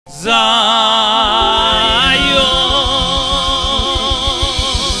Zion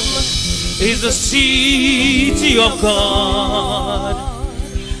is the city of God.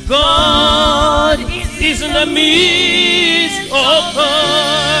 God is in the midst of her,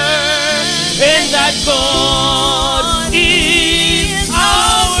 and that God is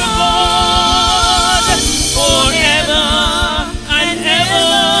our God forever and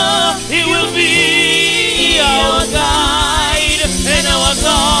ever. He will be our guide and our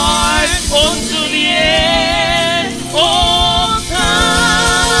guard unto the end of time.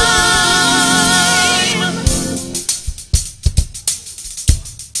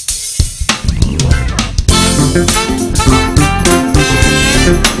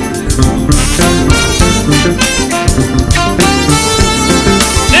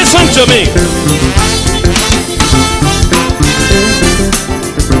 Listen to me.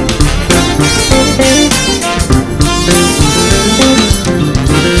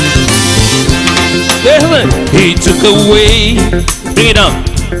 He took away, bring it down,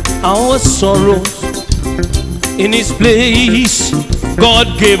 our sorrows. In His place,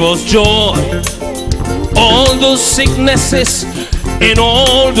 God gave us joy. All those sicknesses and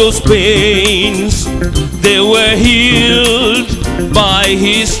all those pains, they were healed by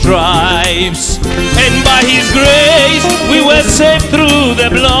His stripes, and by His grace we were saved through the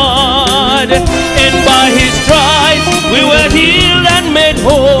blood, and by His stripes we were healed and made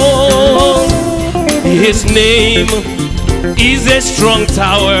whole. His name is a strong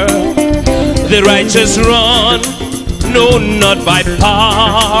tower, the righteous run, no, not by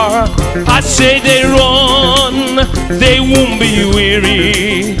power. I say they run, they won't be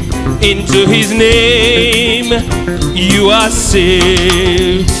weary. Into His name you are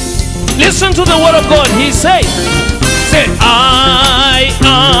saved. Listen to the word of God. He said, I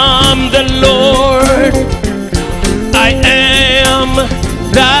am the Lord, I am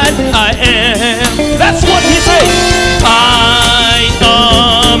that I am. That's what He said. I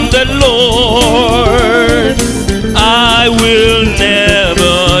am the Lord, I will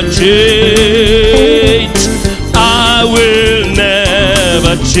never change, I will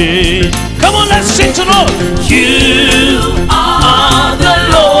never change. Come on, let's sing to the Lord. You are the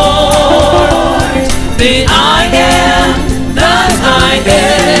Lord, the I am that I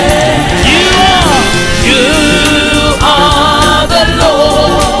am. You are the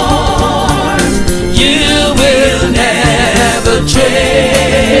Lord, you will never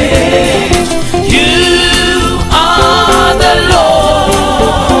change. You are the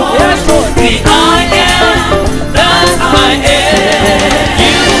Lord, yes, Lord, the I am that I am.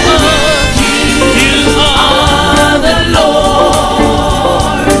 You are the Lord,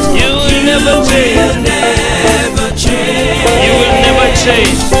 you will never change. You will never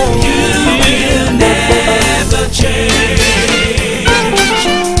change. You will never change.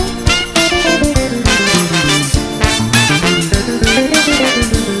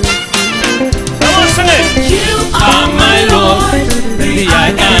 Come on, sing it. You are my Lord, the I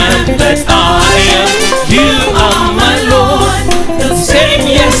am that I am. You are my Lord, the same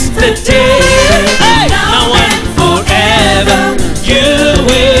yesterday, now and forever. You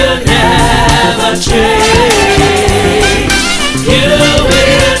will never change. You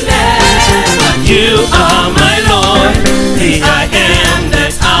will never. You are my Lord, the I am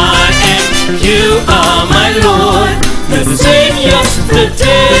that I am. You are my Lord, the same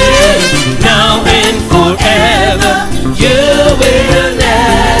yesterday, now and forever. You will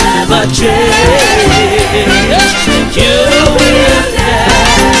never change. You will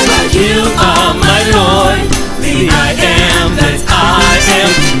never. You are my Lord, the I am that I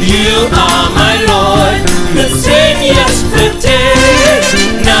am. You are my Lord, the same yesterday,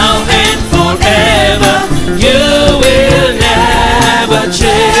 now and forever. You will never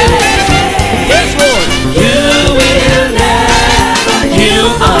change. Yes, Lord. You will never. You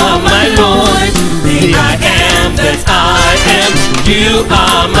are my Lord, the I am that I am. You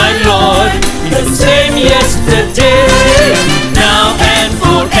are my Lord, the same yesterday, now and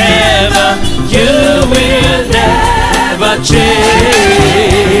forever. You will never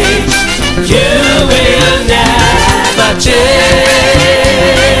change. You will never change.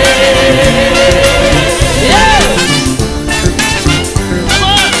 Yeah. Come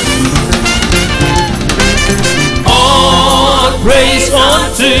on. All praise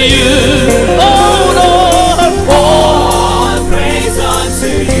unto you, oh Lord. All praise unto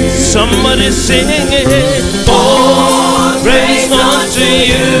you. Somebody sing it. All praise unto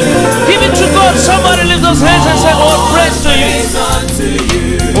you. Give it to God. Somebody lift those hands and say, all praise to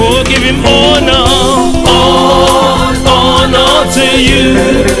you. Oh, give Him honor. All honor to you.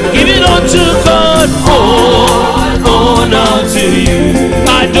 Give it unto God. All honor to you.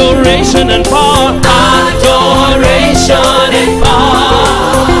 I do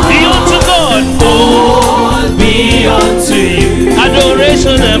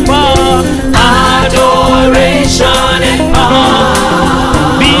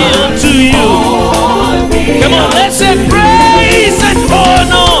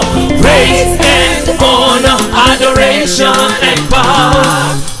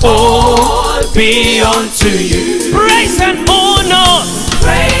be unto you. Praise and honor,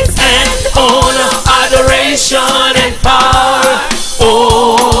 praise and honor, adoration and power,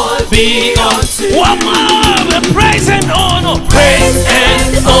 all be unto you. One more, praise and honor, praise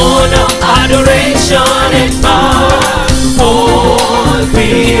and honor, adoration and power, all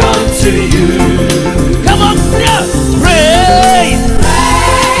be unto you. Come on, yeah. Praise,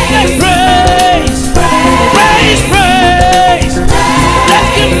 praise, praise, praise, praise, let's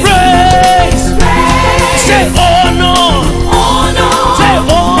give praise. Say honor, honor, say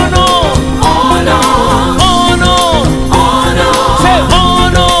honor, honor, honor, honor, say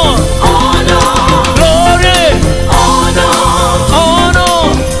honor, honor, glory, honor, honor,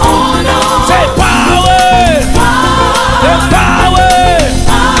 honor, say power, say power,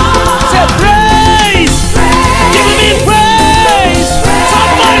 say praise, give me praise.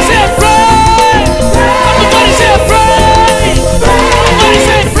 Somebody say praise, somebody say praise, somebody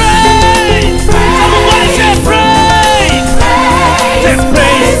say praise, somebody say praise. Say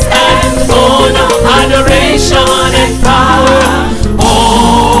praise and honor, adoration and power,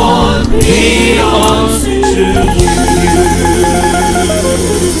 all be unto you.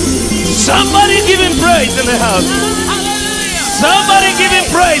 Somebody give him praise in the house. Somebody give him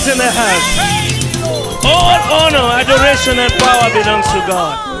praise in the house. All honor, adoration and power belongs to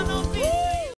God.